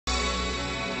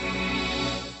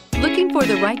Looking for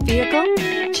the right vehicle?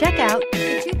 Check out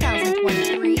the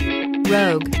 2023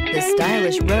 Rogue. The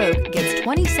stylish Rogue gets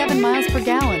 27 miles per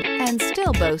gallon and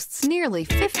still boasts nearly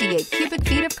 58 cubic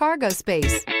feet of cargo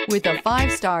space. With a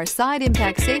 5-star side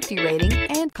impact safety rating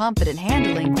and confident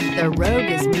handling, the Rogue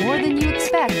is more than you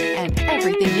expect and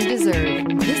everything you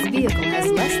deserve. This vehicle has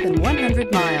less than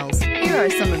 100 miles. Here are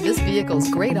some of this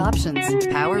vehicle's great options: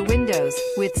 power windows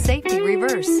with safety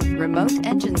reverse, remote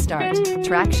engine start,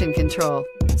 traction control,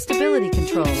 stability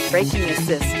control, braking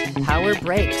assist, power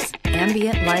brakes,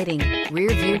 ambient lighting, rear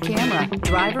view camera,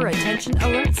 driver attention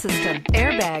alert system,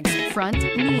 airbags, front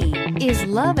knee. Is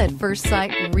love at first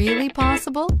sight really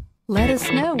possible? Let us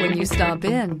know when you stop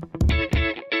in.